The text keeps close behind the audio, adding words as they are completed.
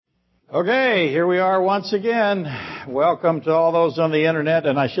Okay, here we are once again. Welcome to all those on the internet,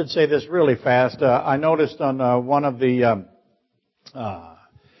 and I should say this really fast. I noticed on one of the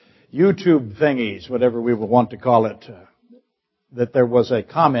YouTube thingies, whatever we would want to call it, that there was a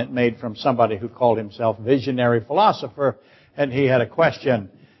comment made from somebody who called himself visionary philosopher, and he had a question.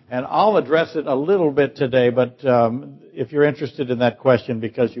 And I'll address it a little bit today, but if you're interested in that question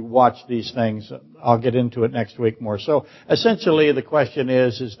because you watch these things, I'll get into it next week more. So essentially the question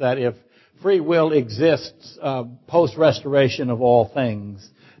is that if free will exists post-restoration of all things,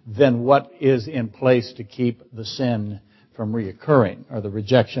 then what is in place to keep the sin from reoccurring, or the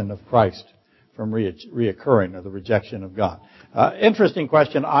rejection of Christ from reoccurring, or the rejection of God? Interesting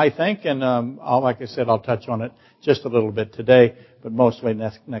question, I think, and like I said, I'll touch on it just a little bit today, but mostly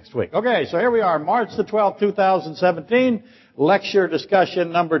next week. Okay, so here we are, March the 12th, 2017, lecture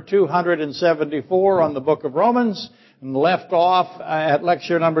discussion number 274 on the book of Romans, and left off at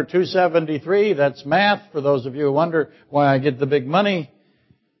lecture number 273, that's math, for those of you who wonder why I get the big money,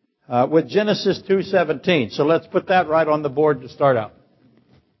 with Genesis 2:17. So let's put that right on the board to start out.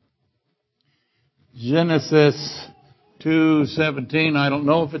 Genesis 2:17. I don't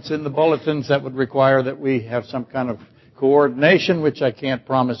know if it's in the bulletins. That would require that we have some kind of coordination, which I can't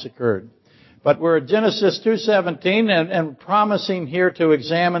promise occurred. But we're at Genesis 2:17 and promising here to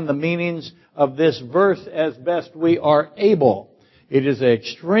examine the meanings of this verse as best we are able. It is an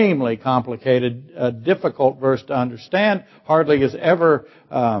extremely complicated, difficult verse to understand. Hardly is ever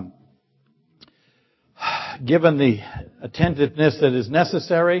given the attentiveness that is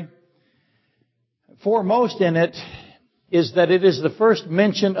necessary. Foremost in it is that it is the first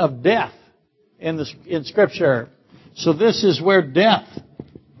mention of death in Scripture. So this is where death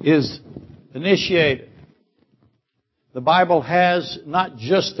is initiated. The Bible has not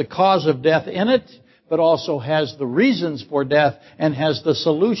just the cause of death in it, but also has the reasons for death and has the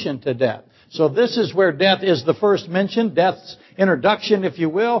solution to death. So this is where death is the first mention, death's introduction, if you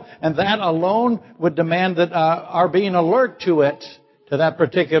will, and that alone would demand that our being alert to it, to that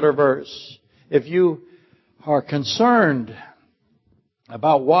particular verse. If you are concerned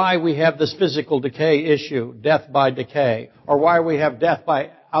about why we have this physical decay issue, death by decay, or why we have death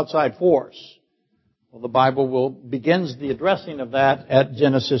by outside force, well, the Bible begins the addressing of that at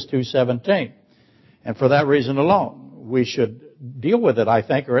Genesis 2:17. And for that reason alone, we should deal with it, I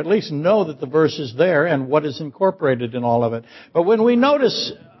think, or at least know that the verse is there and what is incorporated in all of it. But when we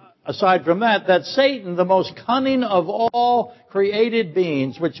notice, aside from that Satan, the most cunning of all created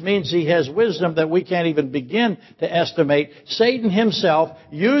beings, which means he has wisdom that we can't even begin to estimate, Satan himself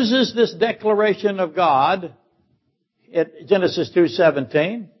uses this declaration of God at Genesis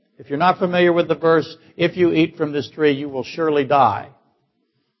 2:17. If you're not familiar with the verse, if you eat from this tree, you will surely die.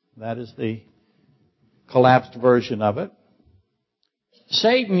 That is the collapsed version of it.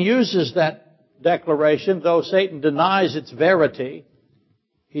 Satan uses that declaration, though Satan denies its verity.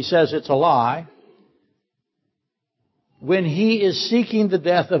 He says it's a lie. When he is seeking the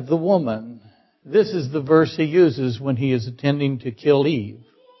death of the woman, this is the verse he uses when he is intending to kill Eve,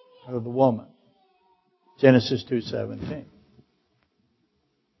 or the woman. Genesis 2:17.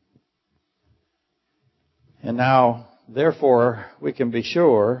 And now, therefore, we can be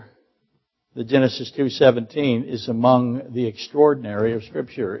sure that Genesis 2:17 is among the extraordinary of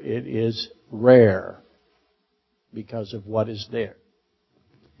Scripture. It is rare because of what is there.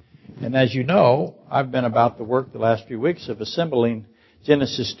 And as you know, I've been about the work the last few weeks of assembling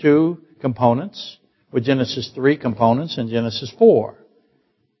Genesis 2 components with Genesis 3 components and Genesis 4.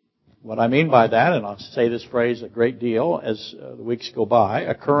 What I mean by that, and I'll say this phrase a great deal as the weeks go by,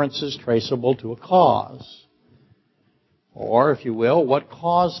 occurrences traceable to a cause. Or, if you will, what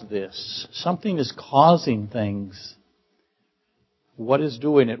caused this? Something is causing things. What is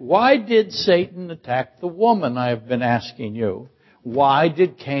doing it? Why did Satan attack the woman, I have been asking you? Why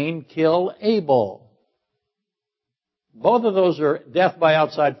did Cain kill Abel? Both of those are death by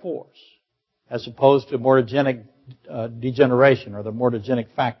outside force, as opposed to mutagenic degeneration, or the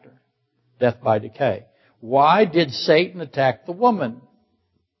mutagenic factor, death by decay. Why did Satan attack the woman?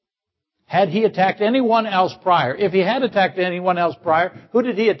 Had he attacked anyone else prior? If he had attacked anyone else prior, who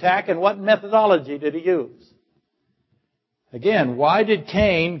did he attack and what methodology did he use? Again, why did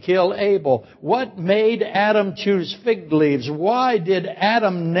Cain kill Abel? What made Adam choose fig leaves? Why did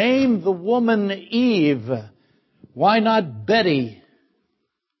Adam name the woman Eve? Why not Betty?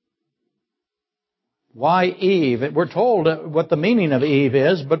 Why Eve? We're told what the meaning of Eve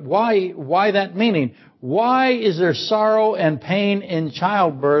is, but why that meaning? Why is there sorrow and pain in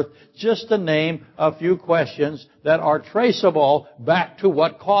childbirth? Just to name a few questions that are traceable back to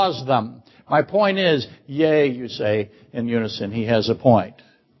what caused them. My point is, yea, you say in unison, he has a point.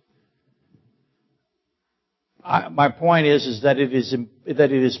 My point is that it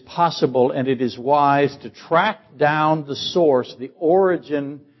is possible and it is wise to track down the source, the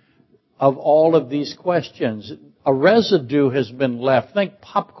origin of all of these questions. A residue has been left. Think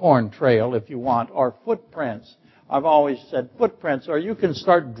popcorn trail if you want, or footprints. I've always said footprints, or you can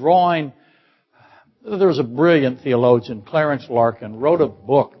start drawing. There was a brilliant theologian, Clarence Larkin, wrote a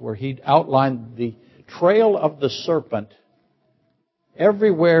book where he outlined the trail of the serpent.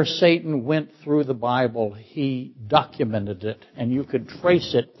 Everywhere Satan went through the Bible, he documented it, and you could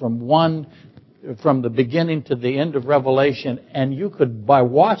trace it from the beginning to the end of Revelation, and you could, by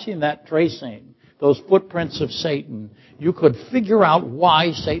watching that tracing, those footprints of Satan, you could figure out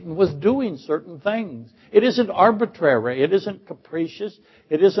why Satan was doing certain things. It isn't arbitrary. It isn't capricious.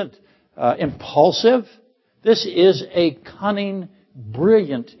 It isn't impulsive. This is a cunning,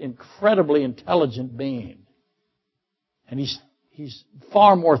 brilliant, incredibly intelligent being. And he's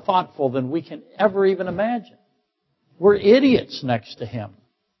far more thoughtful than we can ever even imagine. We're idiots next to him.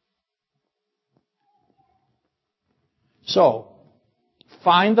 So,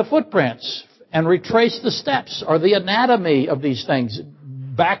 find the footprints and retrace the steps or the anatomy of these things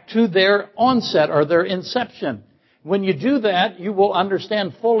back to their onset or their inception. When you do that, you will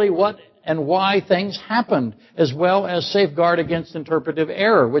understand fully what and why things happened, as well as safeguard against interpretive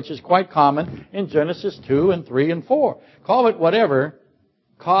error, which is quite common in Genesis 2 and 3 and 4. Call it whatever,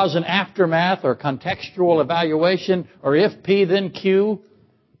 cause and aftermath or contextual evaluation or if P then Q.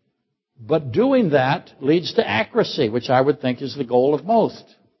 But doing that leads to accuracy, which I would think is the goal of most.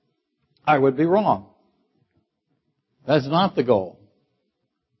 I would be wrong. That's not the goal.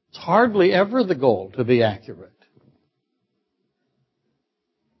 It's hardly ever the goal to be accurate.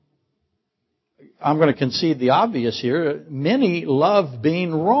 I'm going to concede the obvious here. Many love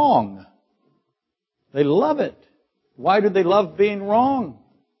being wrong. They love it. Why do they love being wrong?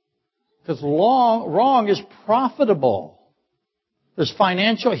 Because wrong is profitable. There's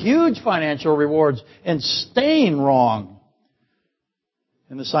huge financial rewards in staying wrong.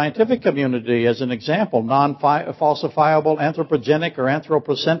 In the scientific community, as an example, non-falsifiable, anthropogenic or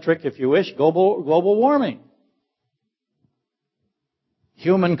anthropocentric, if you wish, global warming.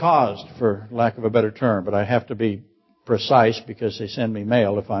 Human caused, for lack of a better term, but I have to be precise because they send me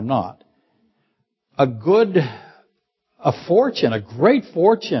mail if I'm not. A great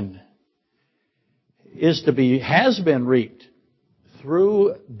fortune has been reaped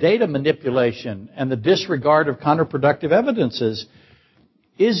through data manipulation and the disregard of counterproductive evidences.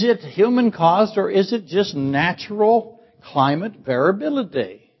 Is it human caused or is it just natural climate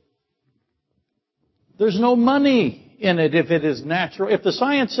variability? There's no money in it if it is natural. If the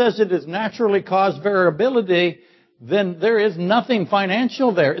science says it is naturally caused variability, then there is nothing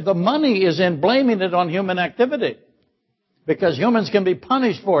financial there. The money is in blaming it on human activity. Because humans can be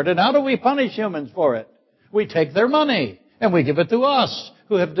punished for it. And how do we punish humans for it? We take their money and we give it to us,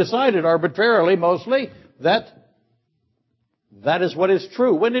 who have decided arbitrarily, mostly, that is what is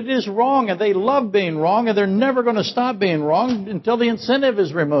true. When it is wrong, and they love being wrong, and they're never going to stop being wrong until the incentive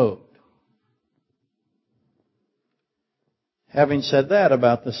is removed. Having said that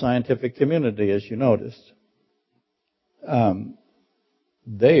about the scientific community, as you noticed,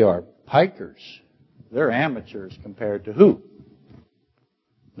 they are pikers. They're amateurs compared to who?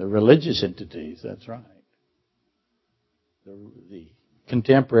 The religious entities, that's right. The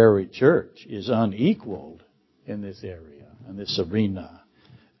contemporary church is unequaled in this area, in this arena.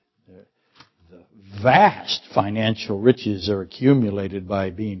 The vast financial riches are accumulated by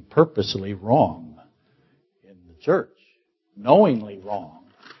being purposely wrong in the church. Knowingly wrong.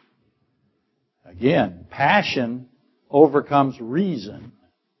 Again, passion overcomes reason.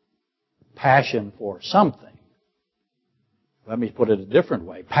 Passion for something. Let me put it a different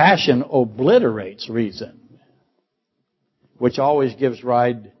way. Passion obliterates reason, which always gives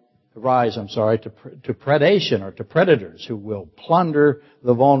rise to predation or to predators who will plunder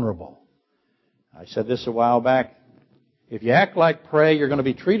the vulnerable. I said this a while back. If you act like prey, you're going to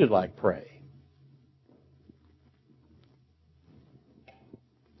be treated like prey.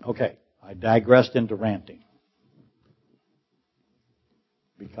 Okay, I digressed into ranting.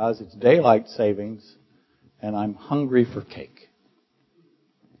 Because it's daylight savings and I'm hungry for cake.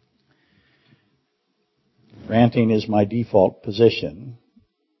 Ranting is my default position.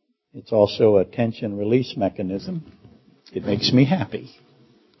 It's also a tension release mechanism. It makes me happy.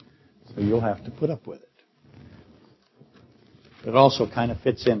 So you'll have to put up with it. It also kind of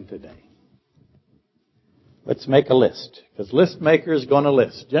fits in today. Let's make a list, because list maker is going to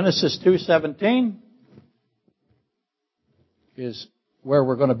list. Genesis 2:17 is where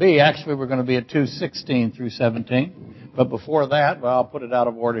we're going to be. Actually, we're going to be at 2:16 through 17. But before that, well, I'll put it out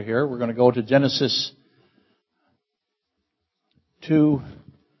of order here. We're going to go to Genesis 2,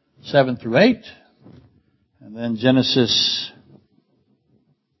 7 through 8. And then Genesis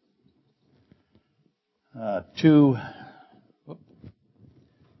 2,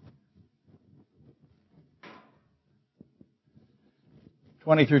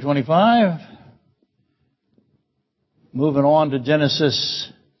 20 through 25. Moving on to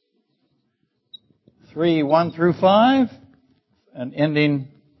Genesis 3, 1 through 5. And ending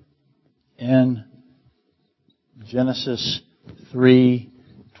in Genesis 3,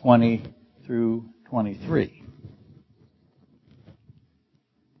 20 through 23.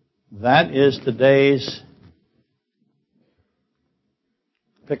 That is today's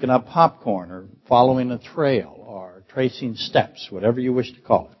picking up popcorn or following a trail or tracing steps, whatever you wish to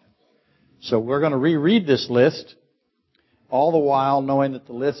call it. So we're going to reread this list, all the while knowing that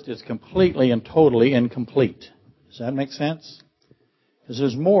the list is completely and totally incomplete. Does that make sense? Because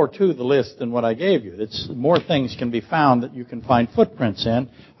there's more to the list than what I gave you. More things can be found that you can find footprints in.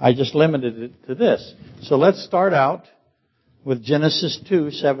 I just limited it to this. So let's start out with Genesis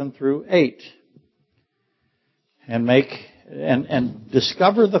 2, 7 through 8. And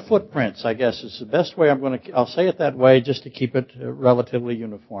discover the footprints, I guess is the best way I'll say it that way just to keep it relatively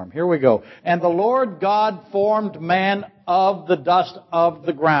uniform. Here we go. And the Lord God formed man of the dust of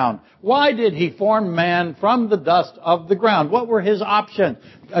the ground. Why did He form man from the dust of the ground? What were His options?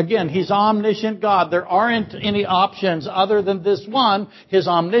 Again, He's omniscient God. There aren't any options other than this one. His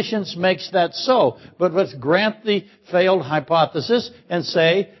omniscience makes that so. But let's grant the failed hypothesis and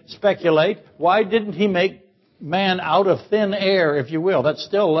speculate, why didn't He make man out of thin air, if you will? That's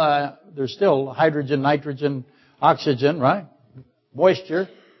still, there's still hydrogen, nitrogen, oxygen, right? Moisture.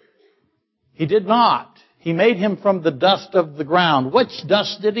 He did not. He made him from the dust of the ground. Which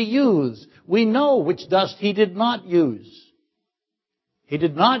dust did He use? We know which dust He did not use. He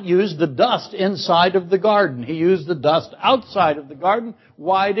did not use the dust inside of the garden. He used the dust outside of the garden.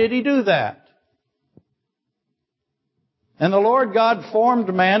 Why did He do that? And the Lord God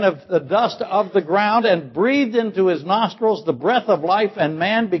formed man of the dust of the ground and breathed into his nostrils the breath of life, and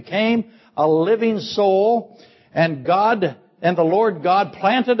man became a living soul. And the Lord God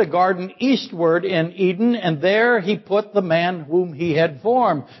planted a garden eastward in Eden, and there He put the man whom He had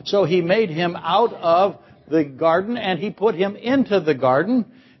formed. So He made him out of the garden, and He put him into the garden.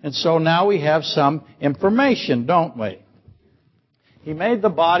 And so now we have some information, don't we? He made the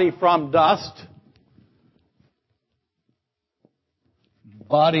body from dust.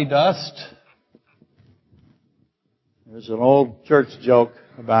 Body dust. There's an old church joke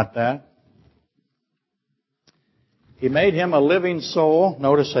about that. He made him a living soul.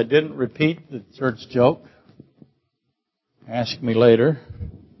 Notice I didn't repeat the church joke. Ask me later.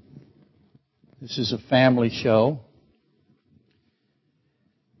 This is a family show.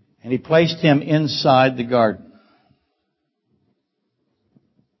 And He placed him inside the garden.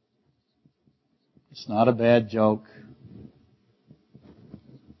 It's not a bad joke.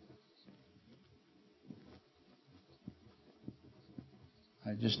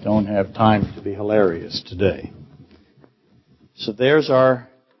 I just don't have time to be hilarious today. So there's our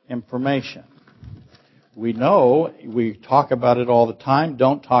information. We know, we talk about it all the time,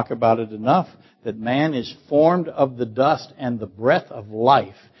 don't talk about it enough, that man is formed of the dust and the breath of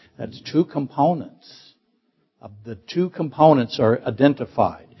life. That's two components. The two components are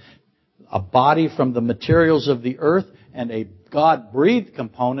identified. A body from the materials of the earth and a God-breathed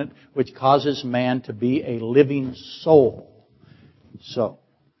component which causes man to be a living soul. So,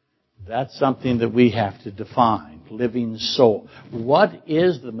 that's something that we have to define. Living soul. What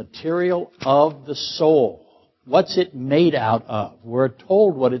is the material of the soul? What's it made out of? We're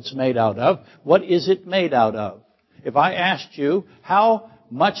told what it's made out of. What is it made out of? If I asked you, how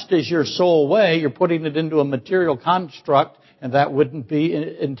much does your soul weigh? You're putting it into a material construct, and that wouldn't be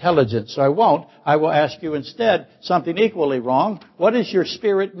intelligent. So I won't. I will ask you instead something equally wrong. What is your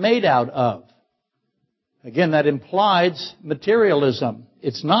spirit made out of? Again, that implies materialism.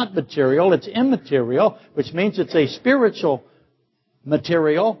 It's not material, it's immaterial, which means it's a spiritual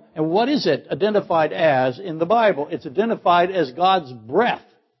material. And what is it identified as in the Bible? It's identified as God's breath.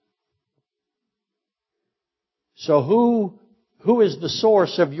 So who is the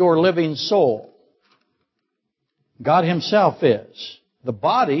source of your living soul? God Himself is. The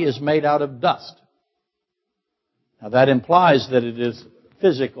body is made out of dust. Now that implies that it is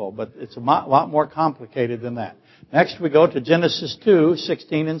physical, but it's a lot more complicated than that. Next we go to Genesis 2,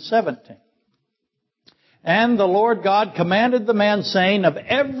 16 and 17. And the Lord God commanded the man, saying, of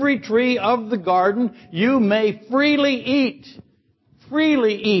every tree of the garden you may freely eat.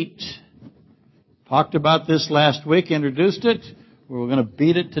 Freely eat. Talked about this last week, introduced it. We're going to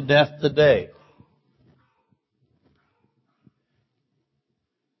beat it to death today.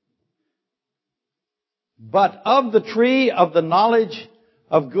 But of the tree of the knowledge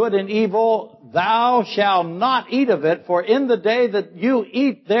of good and evil, thou shalt not eat of it, for in the day that you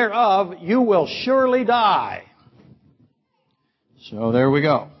eat thereof, you will surely die. So there we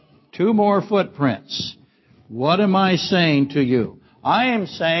go. 2 more footprints. What am I saying to you? I am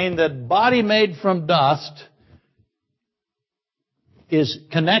saying that body made from dust is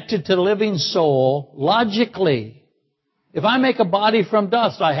connected to living soul logically. If I make a body from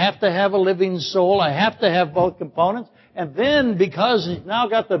dust, I have to have a living soul. I have to have both components. And then, because he's now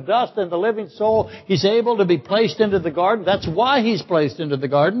got the dust and the living soul, he's able to be placed into the garden. That's why he's placed into the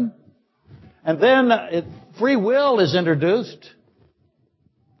garden. And then free will is introduced.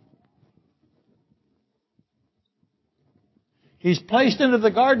 He's placed into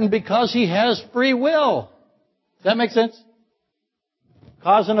the garden because he has free will. Does that make sense?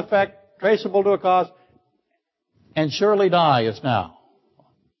 Cause and effect, traceable to a cause, and surely die is now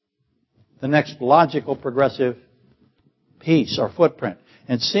the next logical progressive piece or footprint.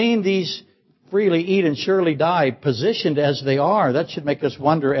 And seeing these freely eat and surely die positioned as they are, that should make us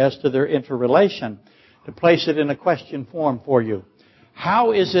wonder as to their interrelation. To place it in a question form for you.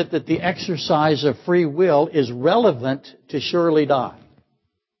 How is it that the exercise of free will is relevant to surely die?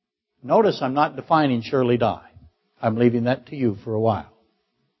 Notice I'm not defining surely die. I'm leaving that to you for a while.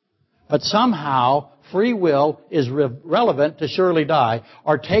 But somehow free will is relevant to surely die,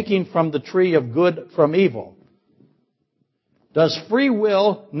 or taking from the tree of good from evil. Does free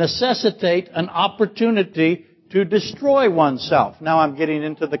will necessitate an opportunity to destroy oneself? Now I'm getting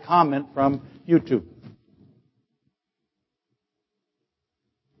into the comment from YouTube.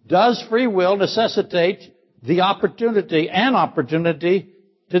 Does free will necessitate the opportunity, an opportunity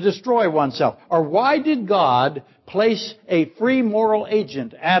to destroy oneself? Or why did God place a free moral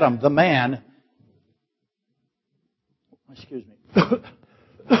agent, Adam, the man,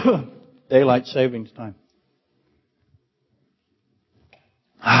 daylight savings time.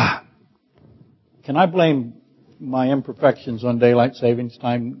 Can I blame my imperfections on daylight savings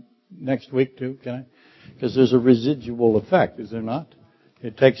time next week too? Can I? Because there's a residual effect, is there not?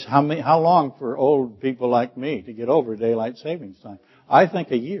 It takes how long for old people like me to get over daylight savings time? I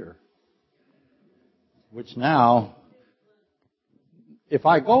think a year. Which now, if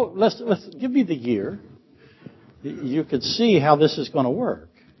I go, let's give me the year. You can see how this is going to work.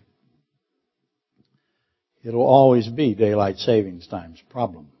 It'll always be daylight savings time's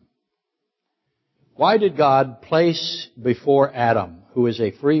problem. Why did God place before Adam, who is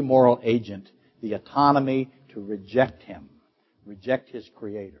a free moral agent, the autonomy to reject him? Reject his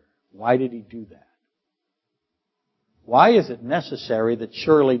Creator. Why did he do that? Why is it necessary that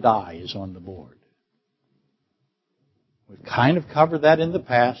surely die is on the board? We've kind of covered that in the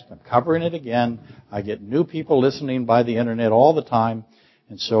past. I'm covering it again. I get new people listening by the internet all the time.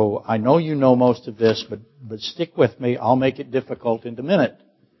 And so I know you know most of this, but stick with me. I'll make it difficult in a minute.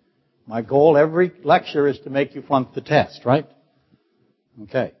 My goal every lecture is to make you flunk the test, right?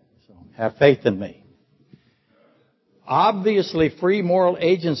 Okay. So have faith in me. Obviously, free moral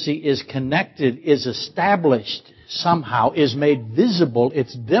agency is connected, is established somehow, is made visible,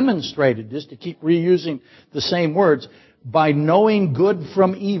 it's demonstrated, just to keep reusing the same words, by knowing good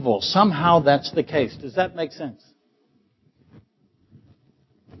from evil. Somehow that's the case. Does that make sense?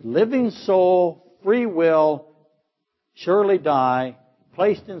 Living soul, free will, surely die,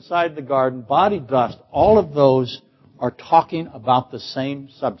 placed inside the garden, body dust, all of those are talking about the same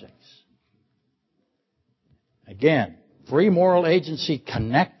subjects. Again, free moral agency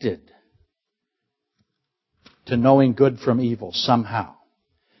connected to knowing good from evil somehow.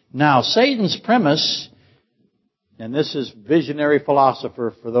 Now, Satan's premise, and this is visionary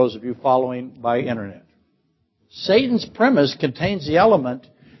philosopher for those of you following by internet. Satan's premise contains the element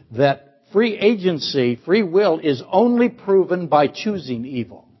that free agency, free will, is only proven by choosing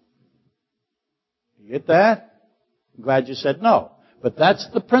evil. You get that? I'm glad you said no. But that's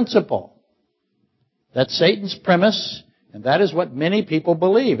the principle. That's Satan's premise, and that is what many people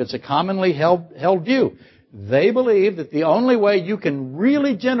believe. It's a commonly held view. They believe that the only way you can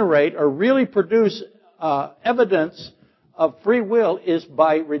really generate or really produce evidence of free will is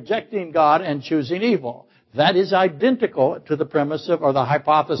by rejecting God and choosing evil. That is identical to the premise of, or the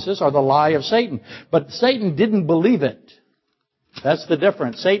hypothesis, or the lie of Satan. But Satan didn't believe it. That's the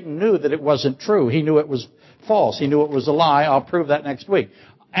difference. Satan knew that it wasn't true. He knew it was false. He knew it was a lie. I'll prove that next week.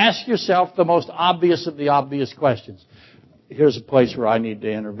 Ask yourself the most obvious of the obvious questions. Here's a place where I need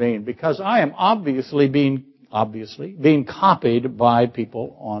to intervene, because I am obviously being copied by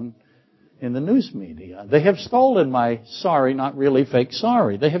people in the news media. They have stolen my sorry, not really fake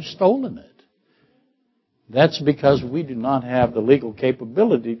sorry. They have stolen it. That's because we do not have the legal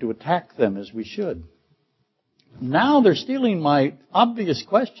capability to attack them as we should. Now they're stealing my obvious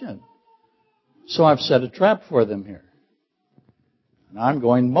question. So I've set a trap for them here. And I'm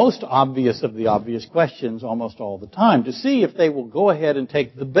going most obvious of the obvious questions almost all the time to see if they will go ahead and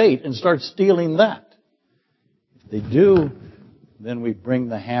take the bait and start stealing that. If they do, then we bring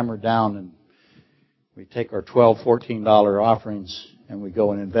the hammer down and we take our $12, $14 offerings and we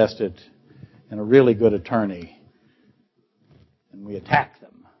go and invest it in a really good attorney. And we attack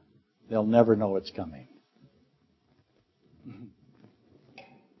them. They'll never know it's coming.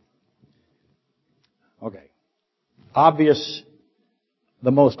 Okay. Obvious, the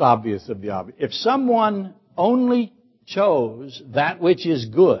most obvious of the obvious. If someone only chose that which is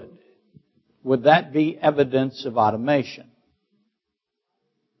good, would that be evidence of automation?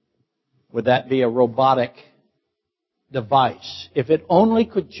 Would that be a robotic device? If it only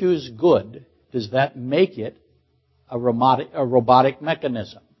could choose good, does that make it a robotic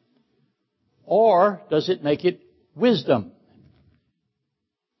mechanism? Or does it make it wisdom?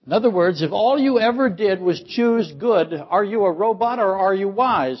 In other words, if all you ever did was choose good, are you a robot or are you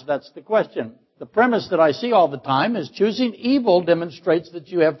wise? That's the question. The premise that I see all the time is choosing evil demonstrates that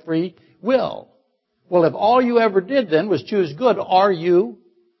you have free will. Well, if all you ever did then was choose good, are you,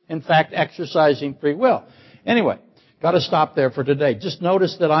 in fact, exercising free will? Anyway, got to stop there for today. Just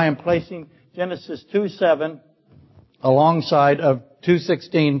notice that I am placing Genesis 2:7 alongside of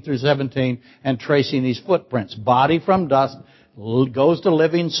 2:16 through 17 and tracing these footprints. Body from dust, goes to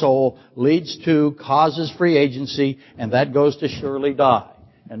living soul, leads to, causes free agency, and that goes to surely die.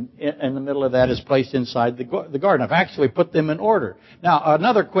 And in the middle of that is placed inside the garden. I've actually put them in order. Now,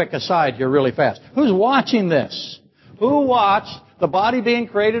 another quick aside here really fast. Who's watching this? Who watched the body being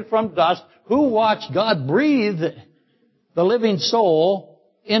created from dust? Who watched God breathe the living soul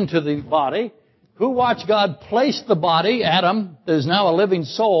into the body? Who watched God place the body, Adam, that is now a living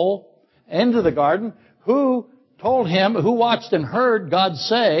soul, into the garden? Who told him, who watched and heard God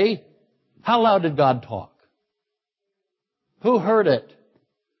say, how loud did God talk? Who heard it?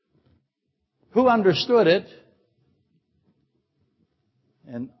 Who understood it?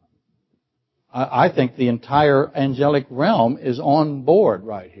 And I think the entire angelic realm is on board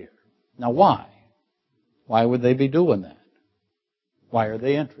right here. Now why? Why would they be doing that? Why are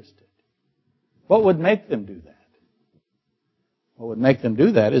they interested? What would make them do that? What would make them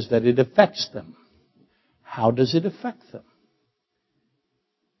do that is that it affects them. How does it affect them?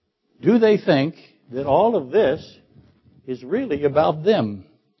 Do they think that all of this is really about them?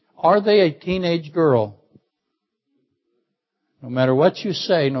 Are they a teenage girl? No matter what you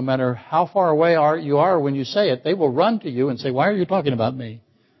say, no matter how far away you are when you say it, they will run to you and say, why are you talking about me?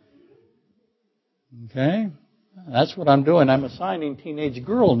 Okay? That's what I'm doing. I'm assigning teenage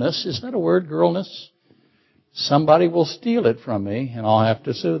girlness. Is that a word, girlness? Somebody will steal it from me and I'll have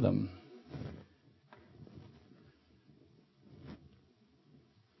to sue them.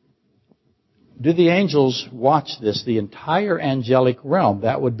 Do the angels watch this, the entire angelic realm?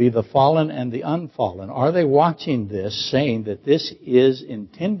 That would be the fallen and the unfallen. Are they watching this, saying that this is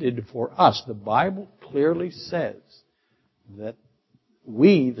intended for us? The Bible clearly says that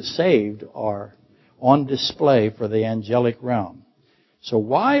we, the saved, are on display for the angelic realm. So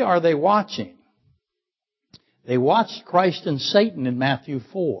why are they watching? They watched Christ and Satan in Matthew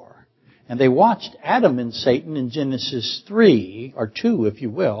 4. And they watched Adam and Satan in Genesis 3, or 2, if you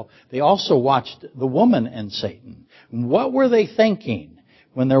will. They also watched the woman and Satan. What were they thinking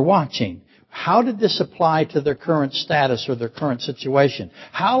when they're watching? How did this apply to their current status or their current situation?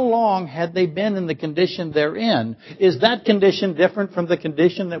 How long had they been in the condition they're in? Is that condition different from the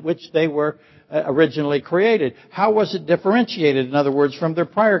condition at which they were originally created? How was it differentiated, in other words, from their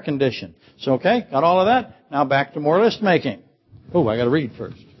prior condition? So, okay, got all of that? Now back to more list making. Oh, I got to read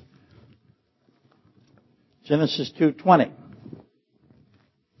first. Genesis 2:20.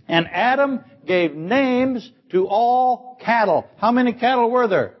 And Adam gave names to all cattle. How many cattle were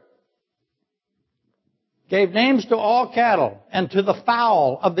there? Gave names to all cattle and to the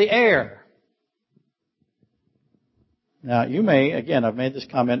fowl of the air. Now, you may, again, I've made this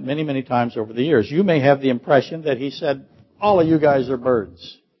comment many, many times over the years, you may have the impression that he said, all of you guys are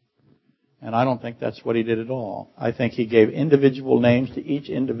birds. And I don't think that's what he did at all. I think he gave individual names to each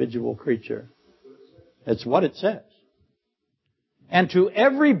individual creature. That's what it says. And to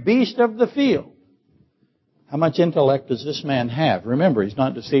every beast of the field. How much intellect does this man have? Remember, he's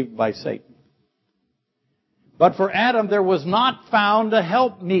not deceived by Satan. But for Adam, there was not found a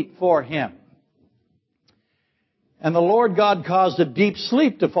helpmeet for him. And the Lord God caused a deep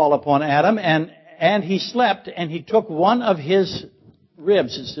sleep to fall upon Adam, and he slept, and he took one of his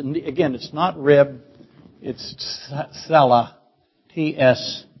ribs. It's not rib, it's sella,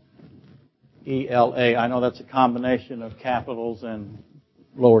 T-S. E-L-A. I know that's a combination of capitals and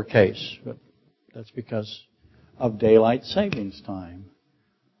lowercase, but that's because of daylight savings time.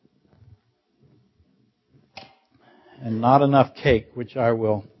 And not enough cake, which I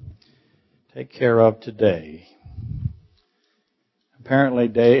will take care of today. Apparently,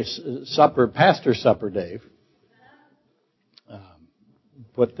 Pastor Supper Dave,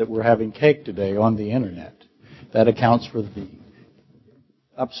 put that we're having cake today on the internet. That accounts for the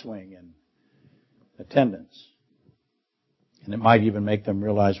upswing in attendance. And it might even make them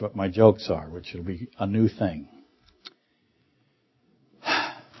realize what my jokes are, which will be a new thing.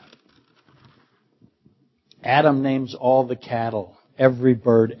 Adam names all the cattle, every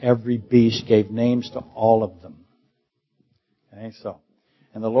bird, every beast, gave names to all of them. Okay, so.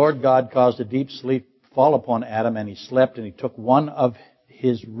 And the Lord God caused a deep sleep fall upon Adam, and he slept, and he took one of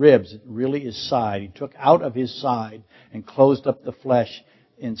his ribs, really his side, he took out of his side and closed up the flesh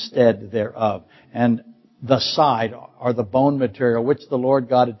instead thereof. And the side, or the bone material, which the Lord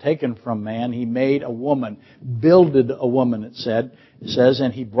God had taken from man, he made a woman, builded a woman, it says,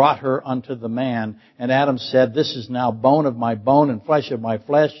 and he brought her unto the man. And Adam said, this is now bone of my bone and flesh of my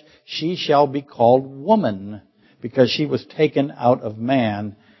flesh. She shall be called woman, because she was taken out of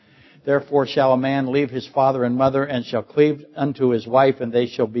man. Therefore shall a man leave his father and mother, and shall cleave unto his wife, and they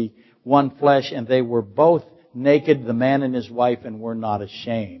shall be one flesh. And they were both naked, the man and his wife, and were not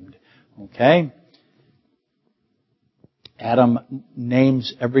ashamed. Okay? Adam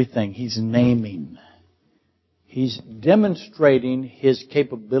names everything. He's naming. He's demonstrating his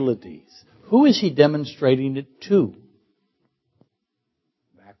capabilities. Who is he demonstrating it to?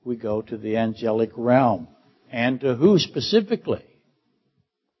 Back we go to the angelic realm. And to who specifically?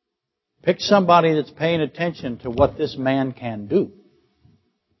 Pick somebody that's paying attention to what this man can do.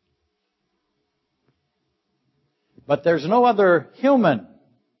 But there's no other human.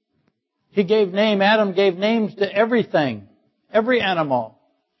 Adam gave names to everything, every animal.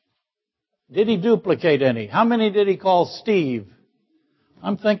 Did he duplicate any? How many did he call Steve?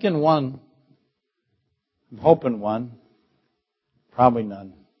 I'm thinking one. I'm hoping one. Probably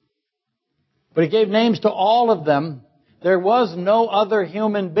none. But he gave names to all of them. There was no other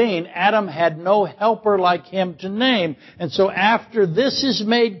human being. Adam had no helper like him to name. And so after this is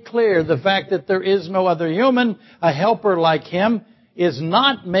made clear, the fact that there is no other human, a helper like him, is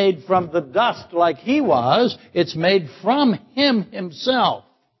not made from the dust like he was. It's made from him himself.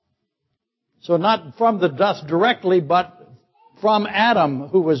 So not from the dust directly, but from Adam,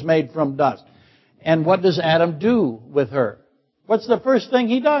 who was made from dust. And what does Adam do with her? What's the first thing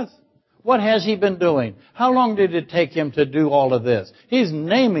he does? What has he been doing? How long did it take him to do all of this? He's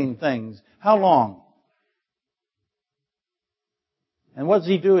naming things. How long? And what does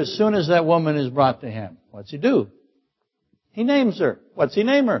he do as soon as that woman is brought to him? What's he do? He names her. What's he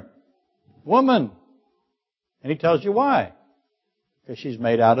name her? Woman. And he tells you why. Because she's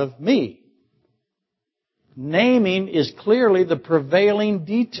made out of me. Naming is clearly the prevailing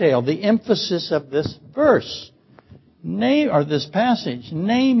detail, the emphasis of this verse. This passage.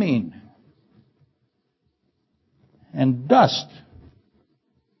 Naming. And dust,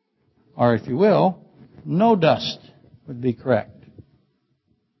 or if you will, no dust would be correct.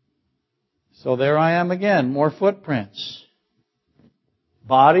 So there I am again, more footprints.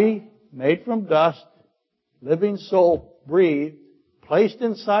 Body made from dust, living soul breathed, placed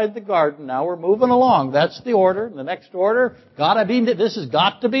inside the garden. Now we're moving along. That's the order. The next order, this has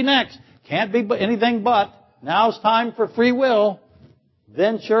got to be next. Can't be anything but. Now it's time for free will.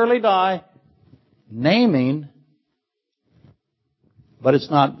 Then surely die. Naming. But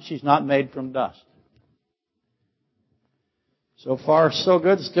she's not made from dust. So far, so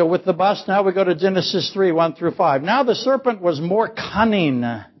good. Still with the bust. Now we go to Genesis 3, 1 through 5. Now the serpent was more cunning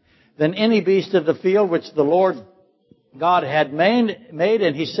than any beast of the field which the Lord God had made.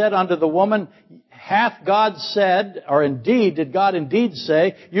 And he said unto the woman, hath God said, or indeed, did God indeed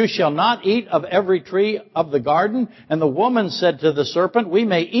say, you shall not eat of every tree of the garden? And the woman said to the serpent, we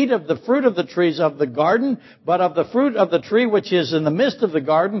may eat of the fruit of the trees of the garden, but of the fruit of the tree which is in the midst of the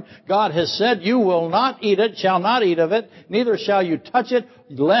garden, God has said, you will not eat it, shall not eat of it, neither shall you touch it,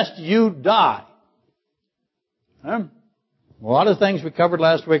 lest you die. A lot of things we covered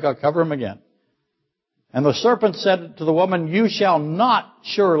last week, I'll cover them again. And the serpent said to the woman, you shall not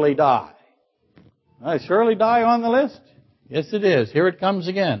surely die. Surely die on the list? Yes, it is. Here it comes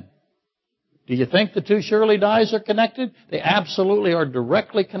again. Do you think the two surely dies are connected? They absolutely are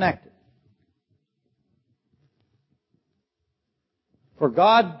directly connected. For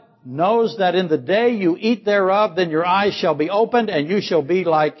God knows that in the day you eat thereof, then your eyes shall be opened, and you shall be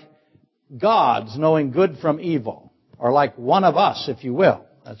like gods, knowing good from evil. Or like one of us, if you will.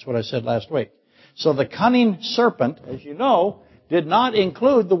 That's what I said last week. So the cunning serpent, as you know, did not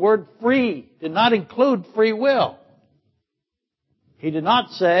include the word free, did not include free will. He did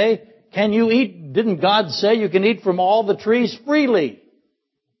not say, can you eat, didn't God say you can eat from all the trees freely?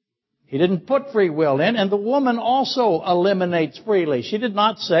 He didn't put free will in, and the woman also eliminates freely. She did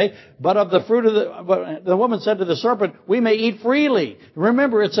not say, but of the fruit of the woman said to the serpent, we may eat freely.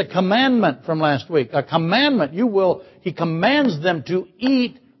 Remember, it's a commandment from last week. A commandment. He commands them to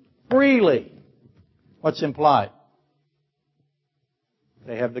eat freely. What's implied?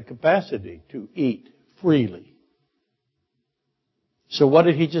 They have the capacity to eat freely. So what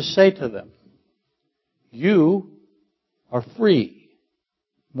did he just say to them? You are free.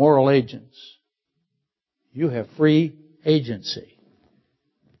 Moral agents. You have free agency.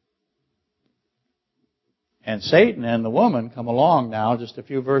 And Satan and the woman come along now just a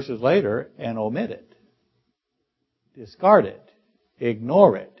few verses later and omit it. Discard it.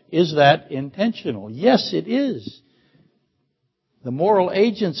 Ignore it. Is that intentional? Yes, it is. The moral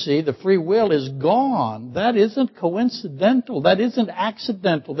agency, the free will is gone. That isn't coincidental. That isn't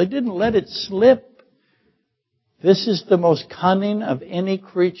accidental. They didn't let it slip. This is the most cunning of any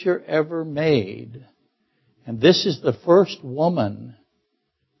creature ever made. And this is the first woman.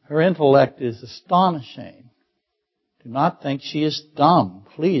 Her intellect is astonishing. Do not think she is dumb.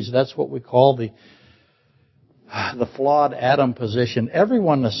 Please, that's what we call the flawed Adam position.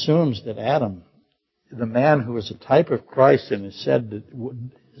 Everyone assumes that Adam, the man who is a type of Christ and is said that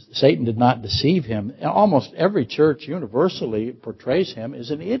Satan did not deceive him, almost every church universally portrays him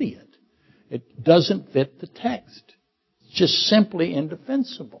as an idiot. It doesn't fit the text. It's just simply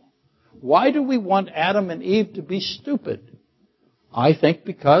indefensible. Why do we want Adam and Eve to be stupid? I think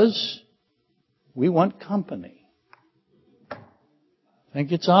because we want company. I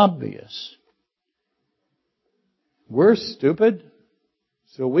think it's obvious. We're stupid,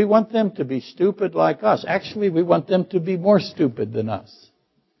 so we want them to be stupid like us. Actually, we want them to be more stupid than us.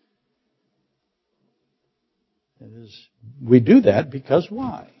 We do that because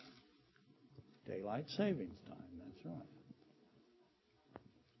why? Daylight savings time, that's right.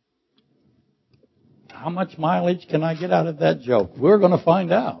 How much mileage can I get out of that joke? We're going to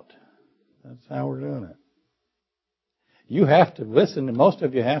find out. That's how we're doing it. You have to listen, and most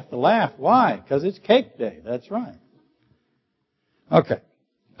of you have to laugh. Why? Because it's cake day. That's right. Okay.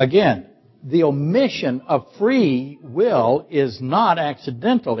 Again, the omission of free will is not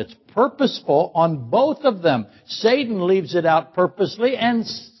accidental. It's purposeful on both of them. Satan leaves it out purposely, and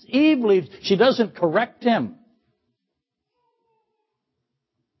Eve leaves. She doesn't correct him.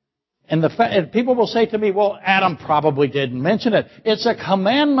 And people will say to me, well, Adam probably didn't mention it. It's a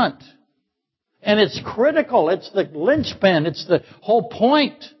commandment. And it's critical. It's the linchpin. It's the whole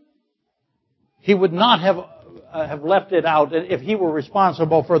point. He would not have left it out if he were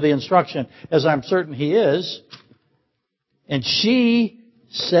responsible for the instruction, as I'm certain he is. And she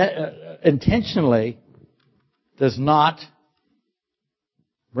intentionally does not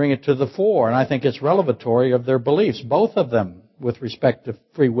bring it to the fore. And I think it's revelatory of their beliefs, both of them, with respect to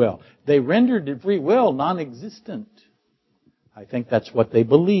free will. They rendered free will non-existent. I think that's what they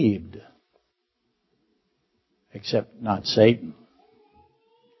believed. Except not Satan.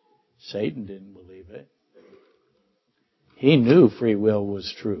 Satan didn't believe it. He knew free will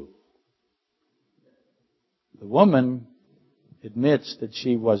was true. The woman admits that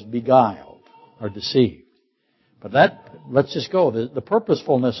she was beguiled or deceived. But let's just go. The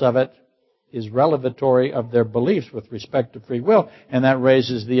purposefulness of it is revelatory of their beliefs with respect to free will, and that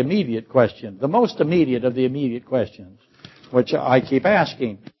raises the immediate question, the most immediate of the immediate questions, which I keep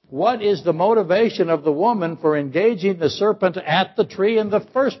asking. What is the motivation of the woman for engaging the serpent at the tree in the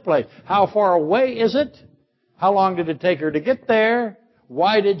first place? How far away is it? How long did it take her to get there?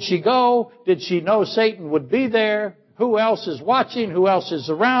 Why did she go? Did she know Satan would be there? Who else is watching? Who else is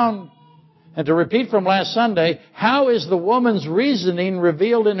around? And to repeat from last Sunday, how is the woman's reasoning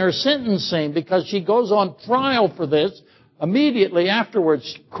revealed in her sentencing? Because she goes on trial for this. Immediately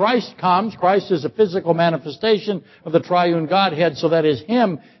afterwards, Christ comes. Christ is a physical manifestation of the triune Godhead, so that is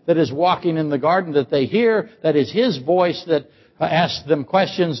Him that is walking in the garden that they hear. That is His voice that asks them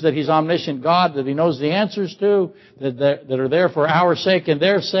questions that He's omniscient God, that He knows the answers to, that are there for our sake and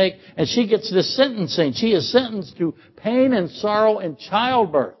their sake. And she gets this sentencing. She is sentenced to pain and sorrow in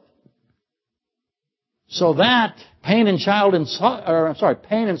childbirth. So that pain and sorrow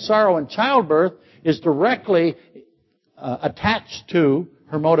in childbirth is directly attached to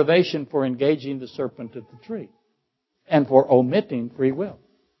her motivation for engaging the serpent at the tree and for omitting free will.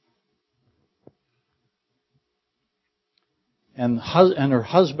 And her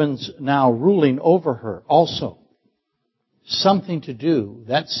husband's now ruling over her also something to do,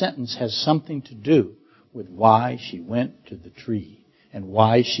 that sentence has something to do with why she went to the tree and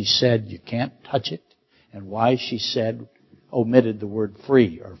why she said you can't touch it and why she said, omitted the word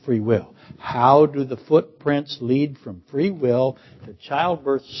free or free will. How do the footprints lead from free will to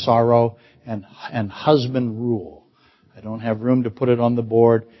childbirth, sorrow, and husband rule? I don't have room to put it on the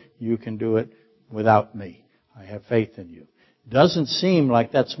board. You can do it without me. I have faith in you. Doesn't seem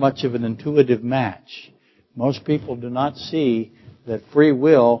like that's much of an intuitive match. Most people do not see that free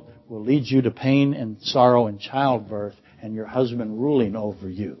will lead you to pain and sorrow and childbirth and your husband ruling over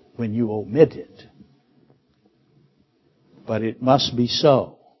you when you omit it. But it must be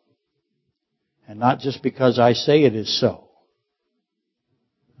so. And not just because I say it is so.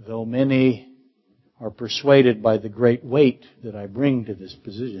 Though many are persuaded by the great weight that I bring to this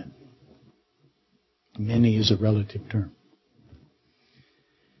position. Many is a relative term,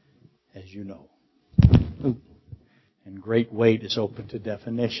 as you know. And great weight is open to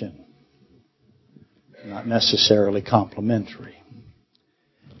definition, not necessarily complimentary.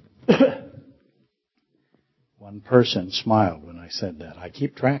 One person smiled when I said that. I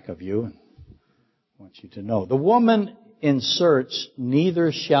keep track of you and want you to know. The woman inserts,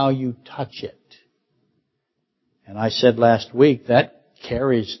 neither shall you touch it. And I said last week that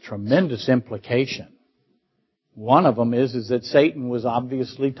carries tremendous implication. One of them is that Satan was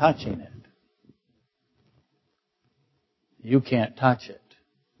obviously touching it. You can't touch it.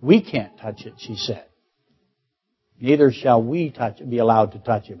 We can't touch it, she said. Neither shall we be allowed to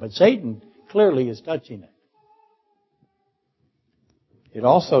touch it. But Satan clearly is touching it. It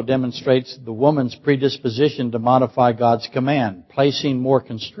also demonstrates the woman's predisposition to modify God's command, placing more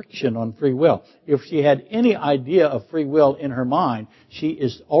constriction on free will. If she had any idea of free will in her mind, she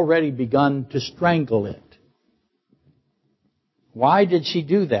is already begun to strangle it. Why did she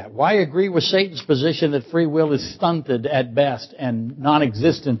do that? Why agree with Satan's position that free will is stunted at best and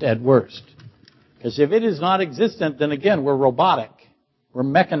non-existent at worst? Because if it is not existent, then again, we're robotic. We're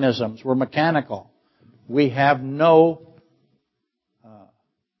mechanisms. We're mechanical. We have no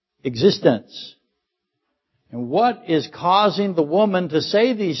existence. And what is causing the woman to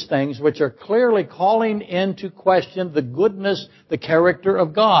say these things, which are clearly calling into question the goodness, the character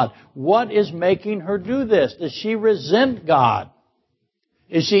of God? What is making her do this? Does she resent God?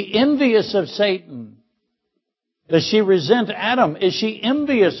 Is she envious of Satan? Does she resent Adam? Is she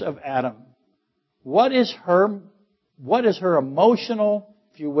envious of Adam? What is her emotional,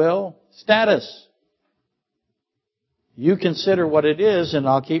 if you will, status? You consider what it is, and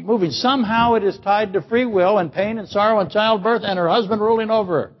I'll keep moving. Somehow it is tied to free will and pain and sorrow and childbirth and her husband ruling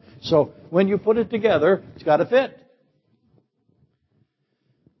over her. So when you put it together, it's got to fit.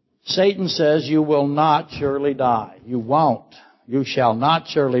 Satan says, you will not surely die. You won't. You shall not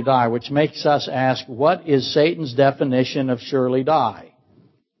surely die, which makes us ask, what is Satan's definition of surely die?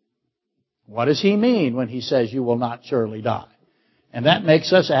 What does he mean when he says you will not surely die? And that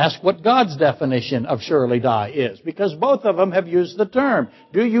makes us ask what God's definition of surely die is, because both of them have used the term.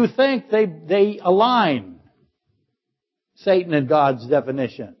 Do you think they align, Satan and God's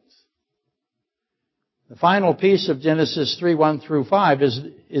definitions? The final piece of Genesis 3:1 through 5 is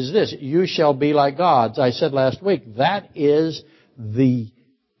this: you shall be like gods. I said last week, that is the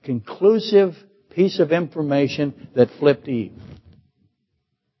conclusive piece of information that flipped Eve.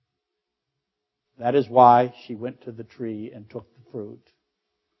 That is why she went to the tree and took the fruit.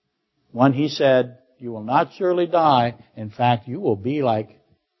 When he said, you will not surely die. In fact, you will be like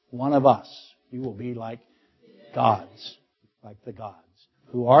one of us. You will be like gods. Like the gods.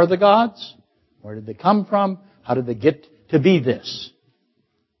 Who are the gods? Where did they come from? How did they get to be this?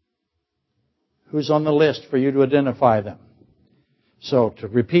 Who's on the list for you to identify them? So, to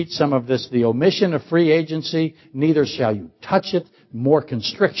repeat some of this, the omission of free agency, neither shall you touch it, more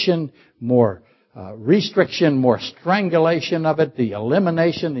constriction, more restriction, more strangulation of it, the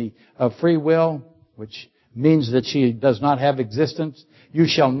elimination of free will, which means that she does not have existence. You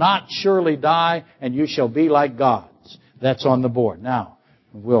shall not surely die, and you shall be like gods. That's on the board. Now,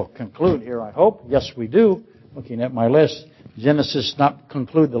 we'll conclude here, I hope. Yes, we do. Looking at my list, Genesis not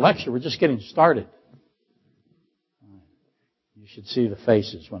conclude the lecture. We're just getting started. You should see the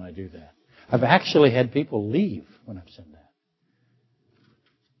faces when I do that. I've actually had people leave when I've said that.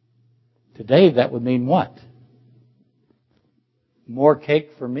 Today, that would mean what? More cake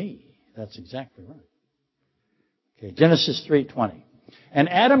for me. That's exactly right. Okay, Genesis 3:20. And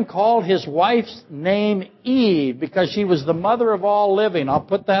Adam called his wife's name Eve because she was the mother of all living. I'll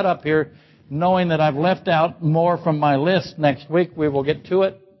put that up here, knowing that I've left out more from my list. Next week we will get to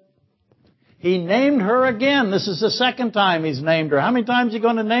it. He named her again. This is the second time he's named her. How many times is he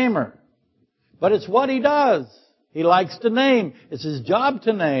going to name her? But it's what he does. He likes to name. It's his job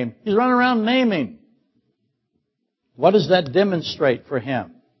to name. He's running around naming. What does that demonstrate for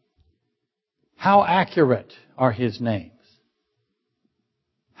him? How accurate are his names?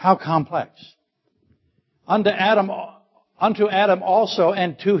 How complex? Unto Adam also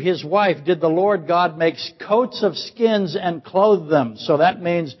and to his wife did the Lord God make coats of skins and clothe them. So that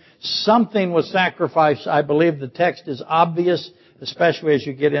means something was sacrificed. I believe the text is obvious, especially as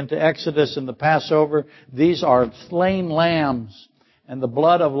you get into Exodus and the Passover. These are slain lambs. And the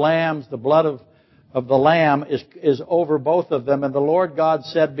blood of lambs, the blood of the lamb is over both of them. And the Lord God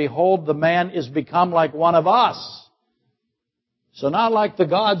said, behold, the man is become like one of us. So not like the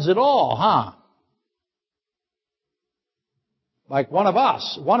gods at all, huh? Like one of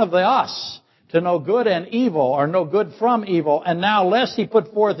us, one of the us, to know good and evil, or know good from evil. And now lest he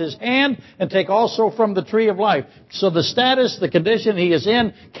put forth his hand and take also from the tree of life. So the status, the condition he is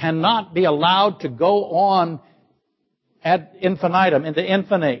in, cannot be allowed to go on ad infinitum, into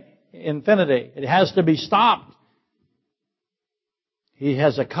infinity. It has to be stopped. He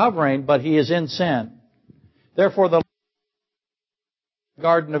has a covering, but he is in sin. Therefore the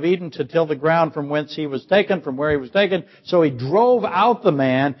Garden of Eden to till the ground from whence he was taken, from where he was taken. So he drove out the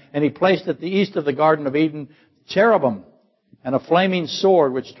man, and he placed at the east of the Garden of Eden cherubim and a flaming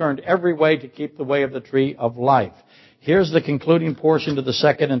sword which turned every way to keep the way of the tree of life. Here's the concluding portion to the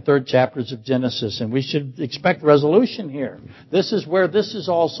second and third chapters of Genesis, and we should expect resolution here. This is where this is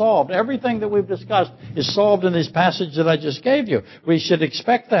all solved. Everything that we've discussed is solved in this passage that I just gave you. We should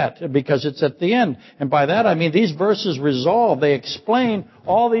expect that because it's at the end. And by that I mean these verses resolve, they explain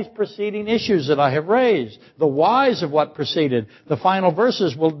all these preceding issues that I have raised. The whys of what preceded. The final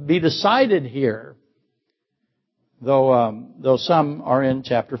verses will be decided here, though some are in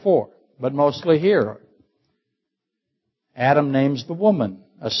chapter 4, but mostly here. Adam names the woman,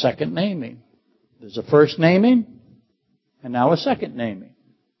 a second naming. There's a first naming, and now a second naming.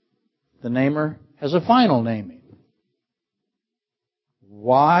 The namer has a final naming.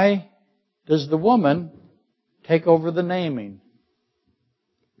 Why does the woman take over the naming?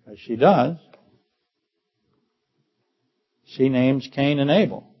 Because she does. She names Cain and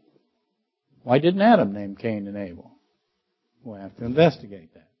Abel. Why didn't Adam name Cain and Abel? We'll have to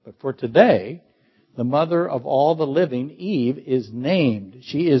investigate that. But for today, the mother of all the living, Eve, is named.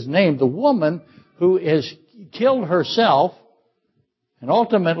 She is named. The woman who has killed herself, and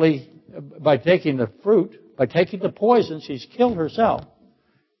ultimately, by taking the fruit, by taking the poison, she's killed herself.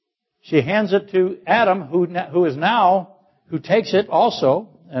 She hands it to Adam, who takes it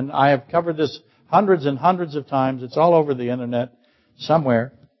also, and I have covered this hundreds and hundreds of times. It's all over the internet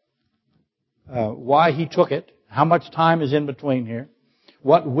somewhere. Why he took it, how much time is in between here,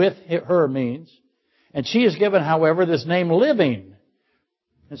 what with her means. And she is given, however, this name living.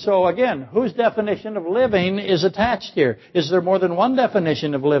 And so again, whose definition of living is attached here? Is there more than one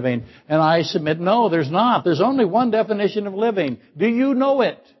definition of living? And I submit, no, there's not. There's only one definition of living. Do you know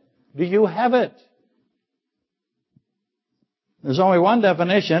it? Do you have it? There's only one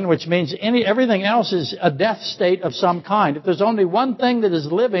definition, which means everything else is a death state of some kind. If there's only one thing that is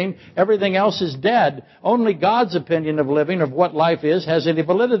living, everything else is dead. Only God's opinion of living, of what life is, has any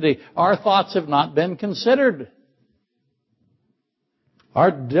validity. Our thoughts have not been considered.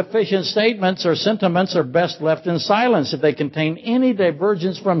 Our deficient statements or sentiments are best left in silence if they contain any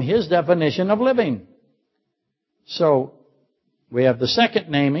divergence from His definition of living. So, we have the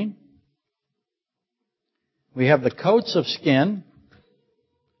second naming. We have the coats of skin.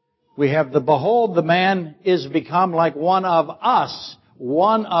 We have the behold, the man is become like one of us.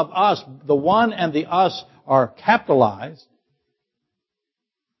 One of us. The one and the us are capitalized.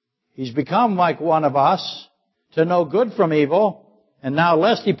 He's become like one of us to know good from evil. And now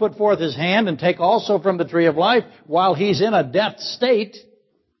lest he put forth his hand and take also from the tree of life while he's in a death state,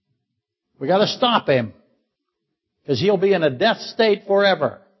 we got to stop him. Because he'll be in a death state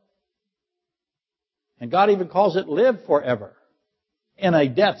forever. And God even calls it live forever in a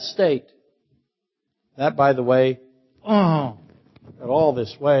death state. That, by the way, got all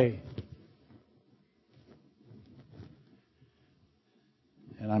this way.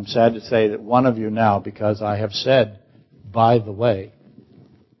 And I'm sad to say that one of you now, because I have said, by the way,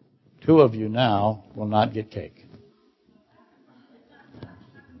 two of you now will not get cake.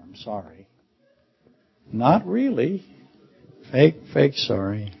 I'm sorry. Not really. Fake,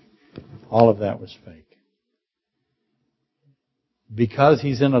 sorry. All of that was fake. Because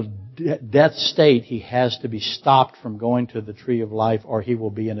he's in a death state, he has to be stopped from going to the tree of life, or he will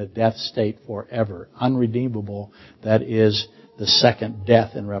be in a death state forever. Unredeemable. That is the second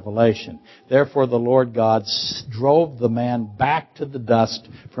death in Revelation. Therefore the Lord God drove the man back to the dust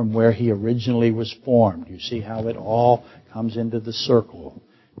from where he originally was formed. You see how it all comes into the circle.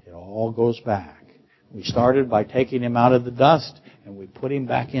 It all goes back. We started by taking him out of the dust, and we put him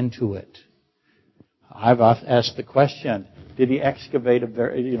back into it. I've asked the question, did he excavate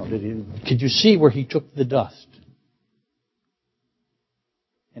could you see where he took the dust?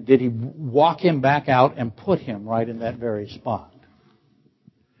 And did he walk him back out and put him right in that very spot?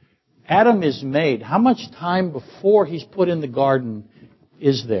 Adam is made. How much time before he's put in the garden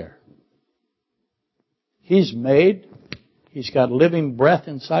is there? He's made. He's got living breath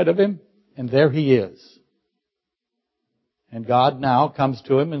inside of him. And there he is. And God now comes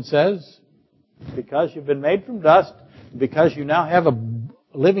to him and says, because you've been made from dust, because you now have a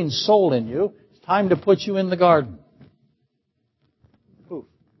living soul in you, it's time to put you in the garden. Poof.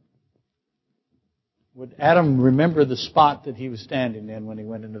 Would Adam remember the spot that he was standing in when he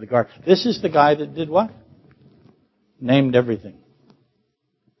went into the garden? This is the guy that did what? Named everything.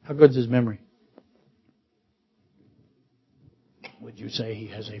 How good's his memory? Would you say he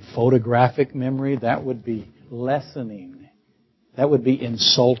has a photographic memory? That would be lessening. That would be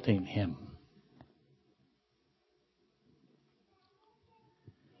insulting him.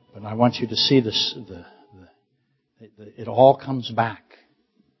 But I want you to see this. It all comes back.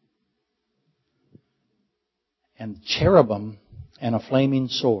 And cherubim and a flaming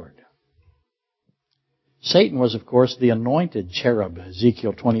sword. Satan was, of course, the anointed cherub,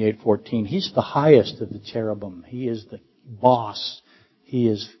 Ezekiel 28:14. He's the highest of the cherubim. He is the boss. He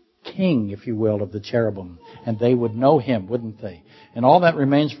is king, if you will, of the cherubim. And they would know him, wouldn't they? And all that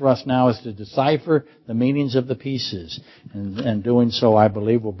remains for us now is to decipher the meanings of the pieces. And doing so, I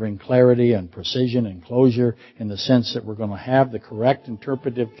believe, will bring clarity and precision and closure in the sense that we're going to have the correct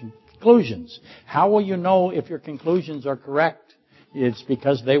interpretive conclusions. How will you know if your conclusions are correct? It's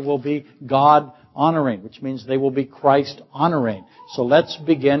because they will be God-honoring, which means they will be Christ-honoring. So let's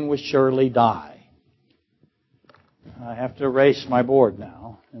begin with surely die. I have to erase my board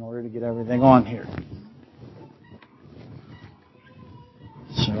now in order to get everything on here.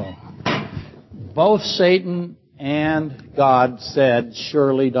 So, both Satan and God said,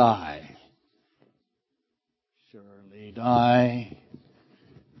 surely die. Surely die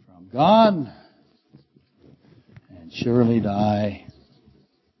from God, and surely die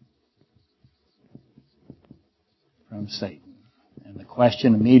from Satan. And the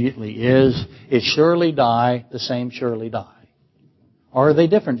question immediately is surely die the same surely die? Or are they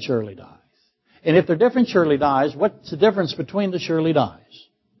different surely dies? And if they're different surely dies, what's the difference between the surely dies?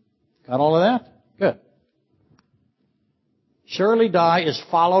 Got all of that? Good. Surely die is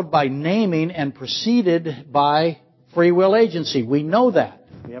followed by naming and preceded by free will agency. We know that.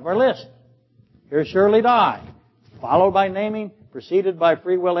 We have our list. Here's surely die, followed by naming, preceded by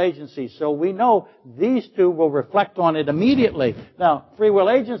free will agency. So we know these two will reflect on it immediately. Now, free will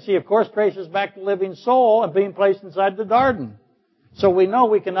agency, of course, traces back to living soul and being placed inside the garden. So we know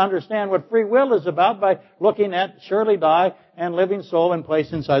we can understand what free will is about by looking at surely die and living soul and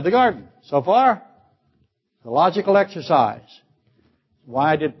placed inside the garden. So far, the logical exercise.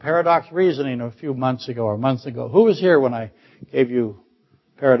 Why I did paradox reasoning a few months ago or months ago. Who was here when I gave you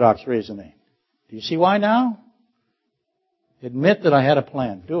paradox reasoning? Do you see why now? Admit that I had a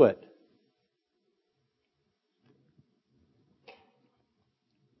plan. Do it.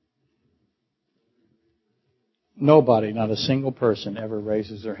 Nobody, not a single person, ever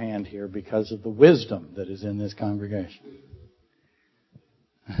raises their hand here because of the wisdom that is in this congregation.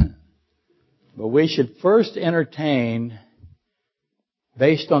 But we should first entertain,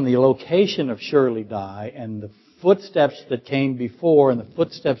 based on the location of surely die and the footsteps that came before and the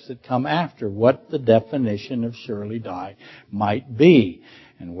footsteps that come after, what the definition of surely die might be.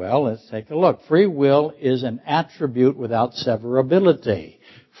 And well, let's take a look. Free will is an attribute without severability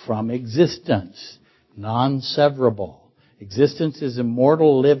from existence. Non-severable. Existence is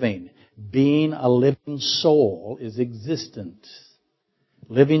immortal living. Being a living soul is existence.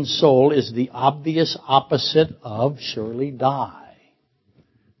 Living soul is the obvious opposite of surely die.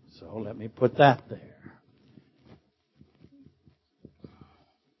 So let me put that there.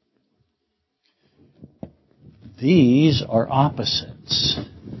 These are opposites.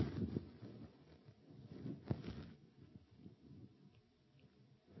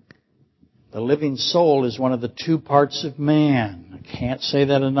 The living soul is one of the two parts of man. I can't say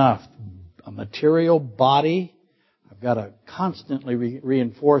that enough. A material body, I've got to constantly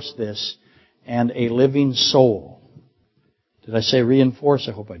reinforce this, and a living soul. Did I say reinforce?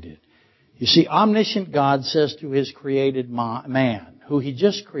 I hope I did. You see, omniscient God says to His created man, who He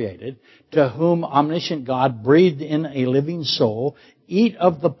just created, to whom omniscient God breathed in a living soul, eat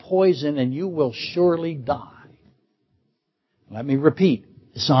of the poison and you will surely die. Let me repeat.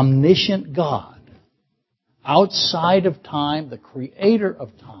 This omniscient God, outside of time, the creator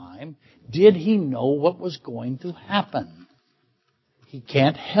of time, did He know what was going to happen? He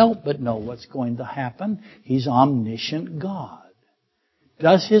can't help but know what's going to happen. He's omniscient God.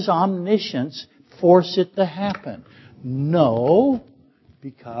 Does His omniscience force it to happen? No,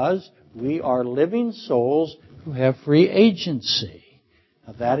 because we are living souls who have free agency.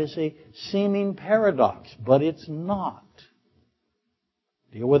 Now that is a seeming paradox, but it's not.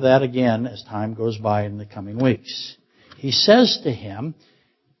 Deal with that again as time goes by in the coming weeks. He says to him,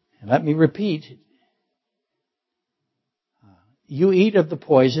 and let me repeat, you eat of the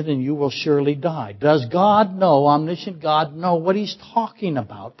poison and you will surely die. Does God know, omniscient God, know what He's talking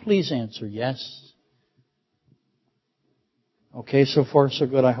about? Please answer yes. Okay, so far so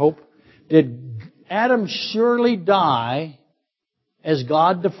good, I hope. Did Adam surely die as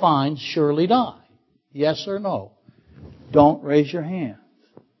God defines surely die? Yes or no? Don't raise your hand.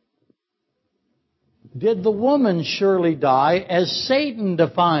 Did the woman surely die as Satan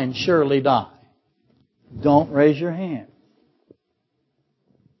defines surely die? Don't raise your hand.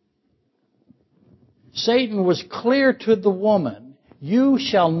 Satan was clear to the woman, you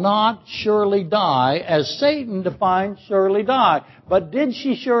shall not surely die as Satan defines surely die. But did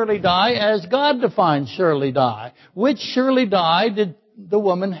she surely die as God defines surely die? Which surely die did the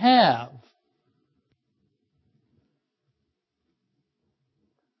woman have?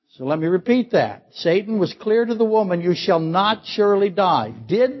 So let me repeat that. Satan was clear to the woman, you shall not surely die.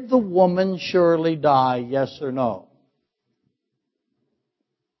 Did the woman surely die, yes or no?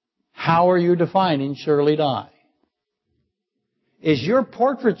 How are you defining surely die? Is your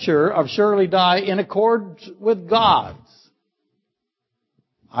portraiture of surely die in accord with God's?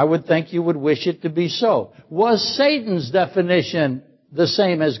 I would think you would wish it to be so. Was Satan's definition the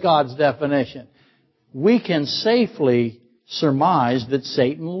same as God's definition? We can safely surmise that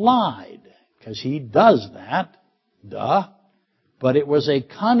Satan lied, because he does that. Duh. But it was a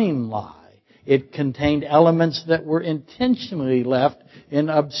cunning lie. It contained elements that were intentionally left in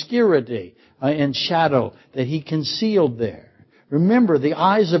obscurity, in shadow, that he concealed there. Remember, the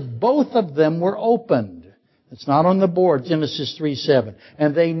eyes of both of them were opened. It's not on the board, Genesis 3:7.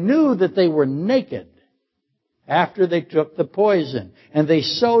 And they knew that they were naked after they took the poison. And they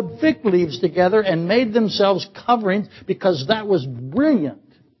sewed fig leaves together and made themselves coverings because that was brilliant.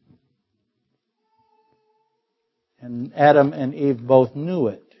 And Adam and Eve both knew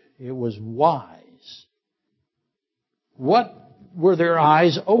it. It was wise. What were their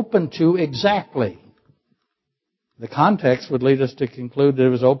eyes open to exactly? The context would lead us to conclude that it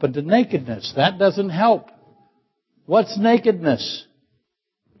was open to nakedness. That doesn't help. What's nakedness?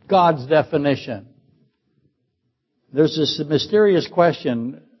 God's definition. There's this mysterious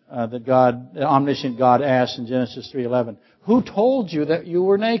question that omniscient God asked in Genesis 3:11. Who told you that you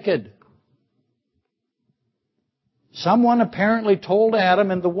were naked? Someone apparently told Adam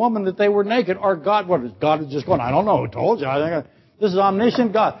and the woman that they were naked. Or God, God is just going, I don't know who told you. I think this is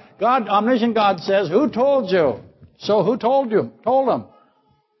omniscient God. Omniscient God says, who told you? So who told you? Told them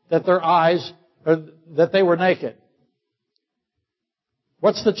that their eyes, or that they were naked.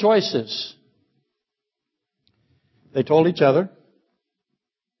 What's the choices? They told each other.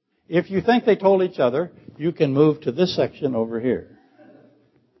 If you think they told each other, you can move to this section over here.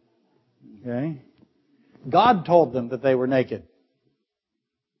 Okay? God told them that they were naked.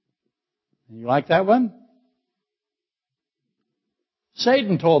 You like that one?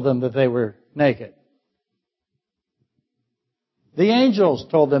 Satan told them that they were naked. The angels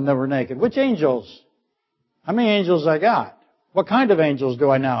told them they were naked. Which angels? How many angels I got? What kind of angels do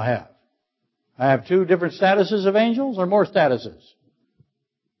I now have? I have 2 different statuses of angels or more statuses?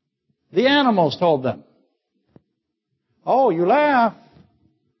 The animals told them. Oh, you laugh.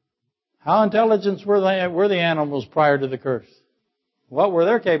 How intelligent were the animals prior to the curse? What were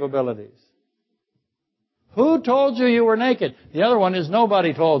their capabilities? Who told you you were naked? The other one is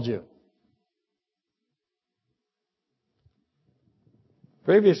nobody told you.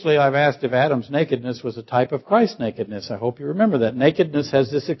 Previously, I've asked if Adam's nakedness was a type of Christ's nakedness. I hope you remember that. Nakedness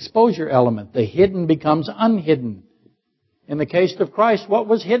has this exposure element. The hidden becomes unhidden. In the case of Christ, what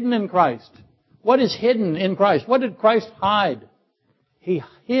was hidden in Christ? What is hidden in Christ? What did Christ hide? He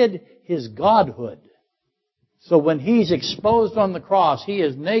hid His godhood. So when He's exposed on the cross, He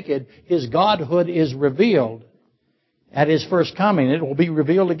is naked. His godhood is revealed at His first coming. It will be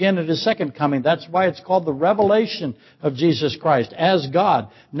revealed again at His second coming. That's why it's called the revelation of Jesus Christ as God.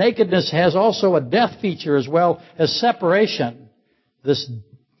 Nakedness has also a death feature as well as separation. The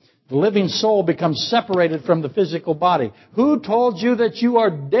living soul becomes separated from the physical body. Who told you that you are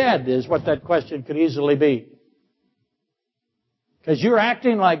dead is what that question could easily be. Because you're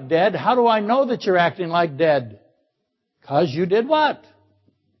acting like dead. How do I know that you're acting like dead? Because you did what?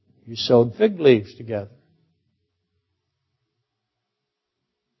 You sewed fig leaves together.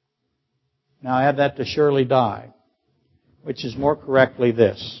 Now add that to surely die, which is more correctly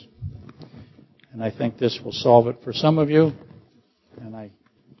this. And I think this will solve it for some of you. And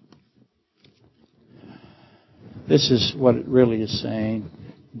this is what it really is saying.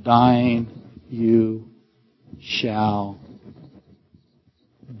 Dying, you shall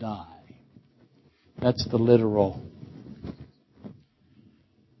die. That's the literal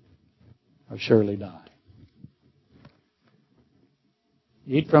of surely die.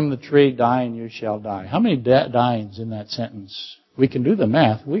 Eat from the tree, die, and you shall die. How many dyings in that sentence? We can do the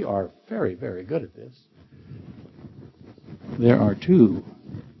math. We are very, very good at this. There are 2.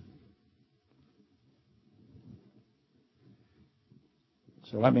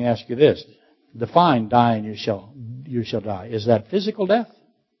 So let me ask you this. Define die and you shall die. Is that physical death?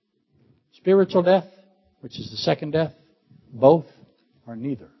 Spiritual death? Which is the second death? Both or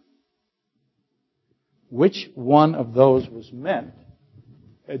neither? Which one of those was meant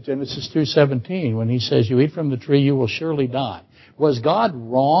at Genesis 2:17 when he says, you eat from the tree, you will surely die? Was God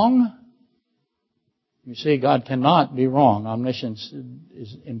wrong? You see, God cannot be wrong. Omniscience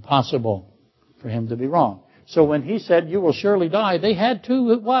is impossible for him to be wrong. So when he said, you will surely die, they had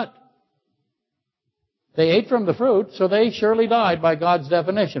to what? They ate from the fruit, so they surely died by God's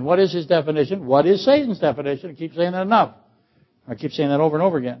definition. What is his definition? What is Satan's definition? I keep saying that enough. I keep saying that over and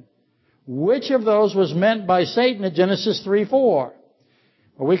over again. Which of those was meant by Satan at Genesis 3:4?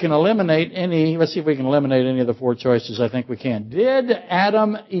 Well, we can eliminate any, let's see if we can eliminate any of the 4 choices. I think we can. Did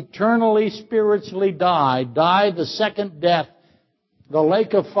Adam eternally, spiritually die the second death, the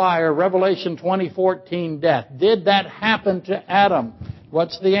lake of fire, Revelation 20:14 death? Did that happen to Adam?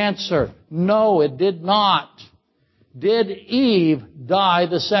 What's the answer? No, it did not. Did Eve die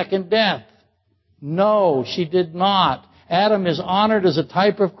the second death? No, she did not. Adam is honored as a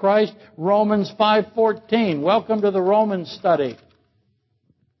type of Christ. Romans 5:14. Welcome to the Romans study.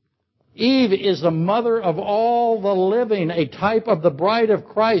 Eve is the mother of all the living, a type of the bride of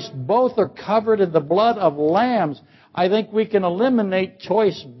Christ. Both are covered in the blood of lambs. I think we can eliminate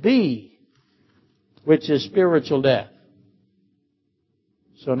choice B, which is spiritual death.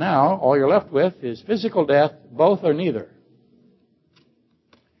 So now, all you're left with is physical death, both or neither.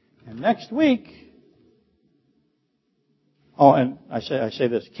 And next week, and I say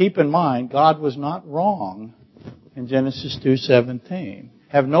this, keep in mind, God was not wrong in Genesis 2:17.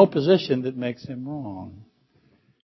 Have no position that makes him wrong.